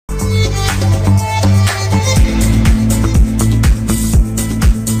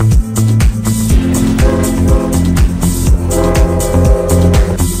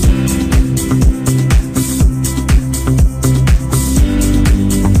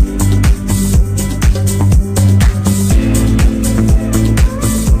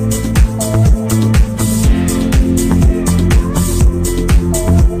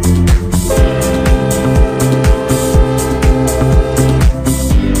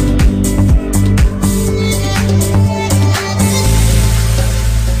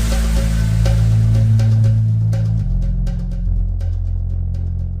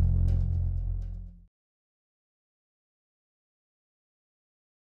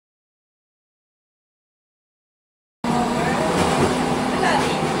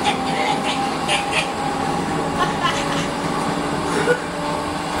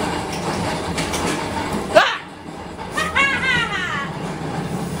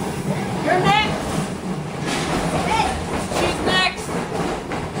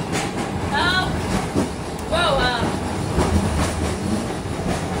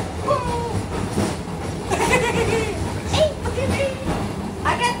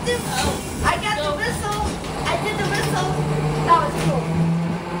I got the whistle. I did the whistle. That was cool.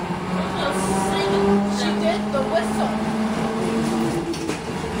 She did the whistle.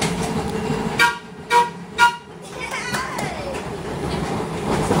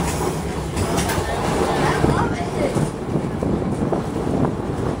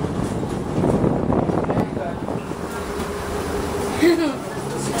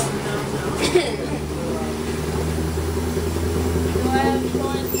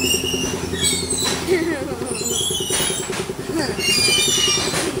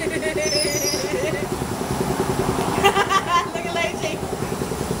 Look at Lazy.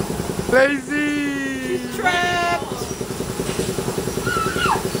 Lazy! She's trapped.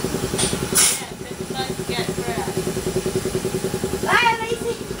 Bye,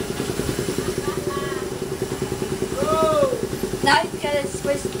 Lazy. Now he's gotta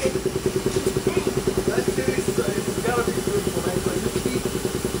switch the thing. That's it. It's gotta be beautiful, man. But you keep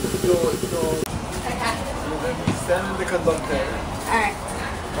your stand in the conductor. Alright.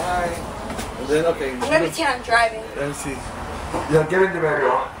 Bye. And then, okay. I'm gonna pretend I'm driving. Let me see. Yeah, get in the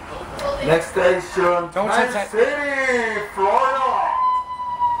radio. Next station, Pine City, Florida.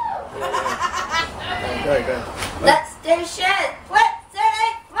 Go ahead. Next station, Pine City,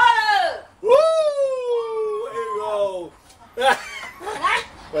 Florida. Woo! There you go.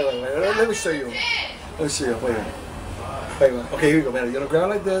 Wait. Let me show you. Let me show you. Wait. Okay, here you go, man. You're gonna grab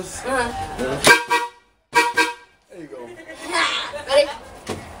like this. There you go. Ready?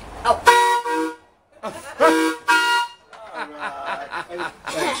 Oh.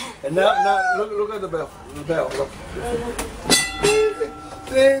 And now look at the bell. The bell. Look.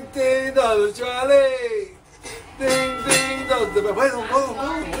 Ding ding dong, Charlie. Ding ding dong. The bell. Wait, go.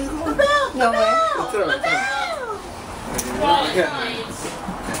 No way. Turn around.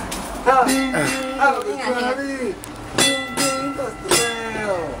 Hello, Charlie. Ding ding, that's the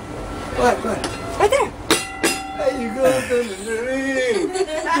bell. Go ahead. Right there. There you go.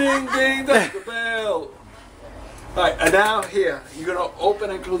 Ding ding, that's the bell. Alright, and now here, you're gonna open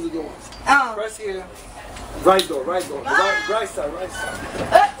and close the doors. Oh. Press here. Right door. Right side.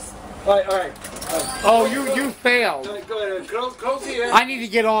 Oops. Alright. Oh, you failed. Alright, go ahead. Close here. I need to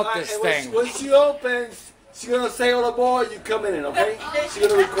get off Alright, this and thing. when she opens, she's gonna say all aboard, you come in, okay? She's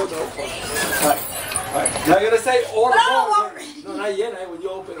gonna record the whole thing. Alright. Now you're gonna say all aboard. No, not yet. When you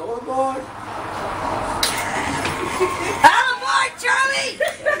open all aboard. All aboard, Charlie.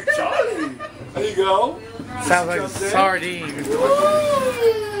 Charlie. There you go. Sounds like a sardine. There we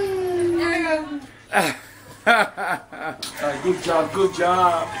go. Alright, good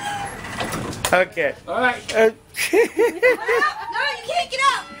job. Okay. Alright. No, you can't get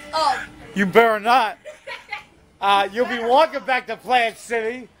up. Oh. You better not. You'll be walking back to Plant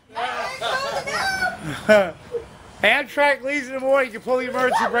City. Amtrak leaves in the morning. You can pull the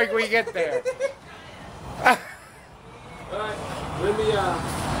emergency brake when you get there. Alright. Let me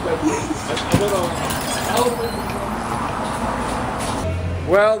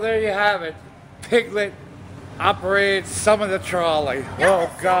Well, there you have it. Piglet operated some of the trolley. Oh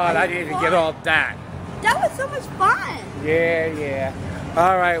God, I need to get off that. That was so much fun. Yeah.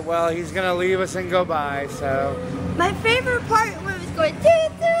 All right, well, he's gonna leave us and go by, so. My favorite part when it was going doo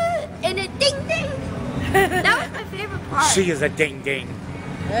doo and a ding ding. That was my favorite part. She is a ding ding.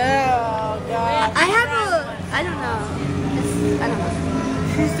 Oh, God. I don't know. I don't know.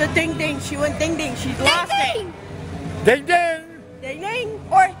 She's the ding ding. She went ding ding. She's lost it. Ding ding. Ding ding.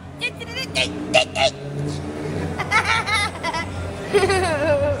 Or ding ding ding ding ding.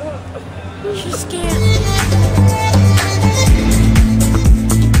 She's scared.